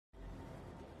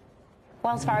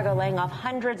Wells Fargo laying off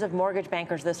hundreds of mortgage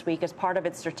bankers this week as part of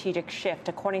its strategic shift.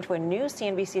 According to a new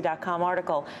CNBC.com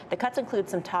article, the cuts include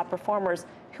some top performers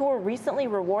who were recently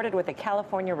rewarded with a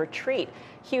California retreat.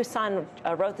 Hugh Sun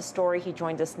wrote the story. He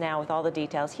joins us now with all the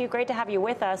details. Hugh, great to have you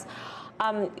with us.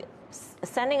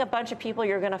 Sending a bunch of people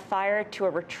you're going to fire to a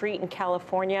retreat in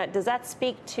California, does that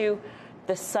speak to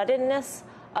the suddenness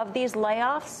of these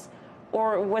layoffs?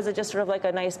 Or was it just sort of like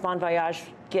a nice bon voyage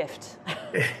gift?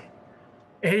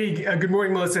 Hey, good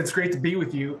morning, Melissa. It's great to be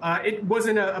with you. It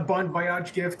wasn't a bon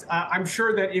voyage gift. I'm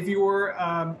sure that if you were,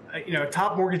 a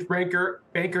top mortgage banker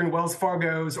in Wells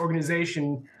Fargo's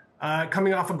organization,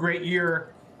 coming off a great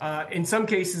year, in some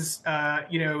cases,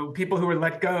 people who were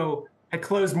let go had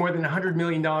closed more than $100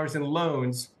 million in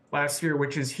loans last year,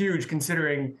 which is huge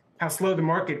considering how slow the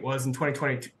market was in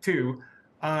 2022.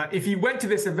 If you went to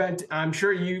this event, I'm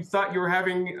sure you thought you were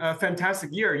having a fantastic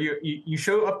year. You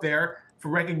show up there for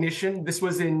recognition. This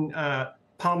was in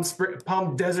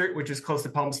Palm Desert, which is close to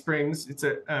Palm Springs. It's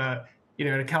a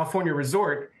California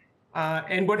resort.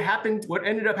 And what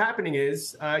ended up happening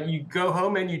is you go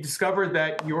home and you discover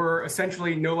that you're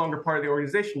essentially no longer part of the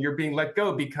organization. You're being let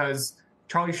go because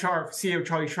CEO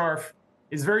Charlie Scharf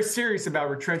is very serious about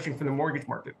retrenching from the mortgage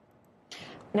market.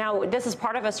 Now, this is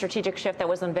part of a strategic shift that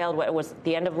was unveiled, it was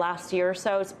the end of last year or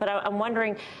so. But I'm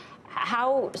wondering,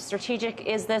 how strategic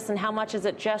is this, and how much is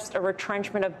it just a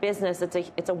retrenchment of business?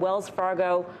 It's a Wells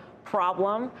Fargo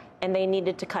problem, and they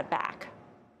needed to cut back.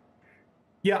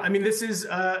 Yeah, I mean, this is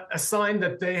a sign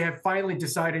that they have finally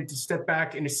decided to step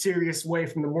back in a serious way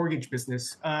from the mortgage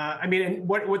business. And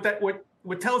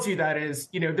what tells you that is,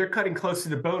 they're cutting close to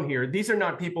the bone here. These are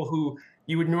not people who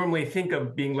you would normally think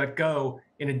of being let go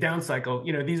in a down cycle.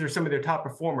 These are some of their top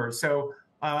performers. So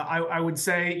I would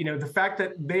say, the fact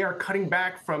that they are cutting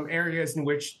back from areas in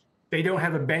which they don't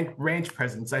have a bank branch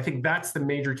presence, I think that's the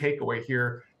major takeaway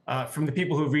here from the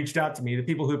people who've reached out to me, the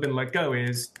people who've been let go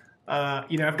is,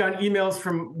 I've gotten emails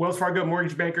from Wells Fargo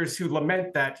mortgage bankers who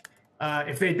lament that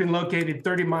if they'd been located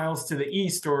 30 miles to the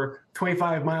east or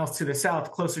 25 miles to the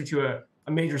south, closer to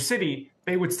a major city,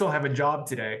 they would still have a job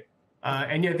today.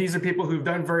 And yet these are people who've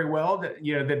done very well,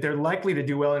 that they're likely to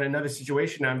do well in another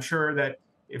situation. I'm sure that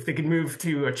if they could move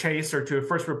to a Chase or to a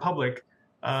First Republic,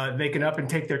 they can up and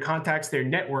take their contacts, their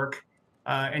network,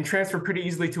 and transfer pretty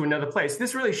easily to another place.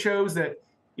 This really shows that,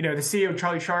 the CEO,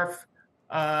 Charlie Scharf,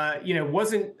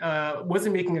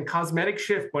 wasn't making a cosmetic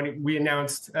shift when he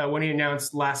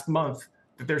announced last month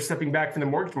that they're stepping back from the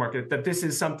mortgage market, that this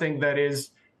is something that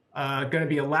is going to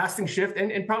be a lasting shift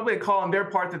and probably a call on their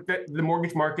part that the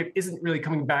mortgage market isn't really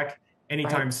coming back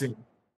anytime soon.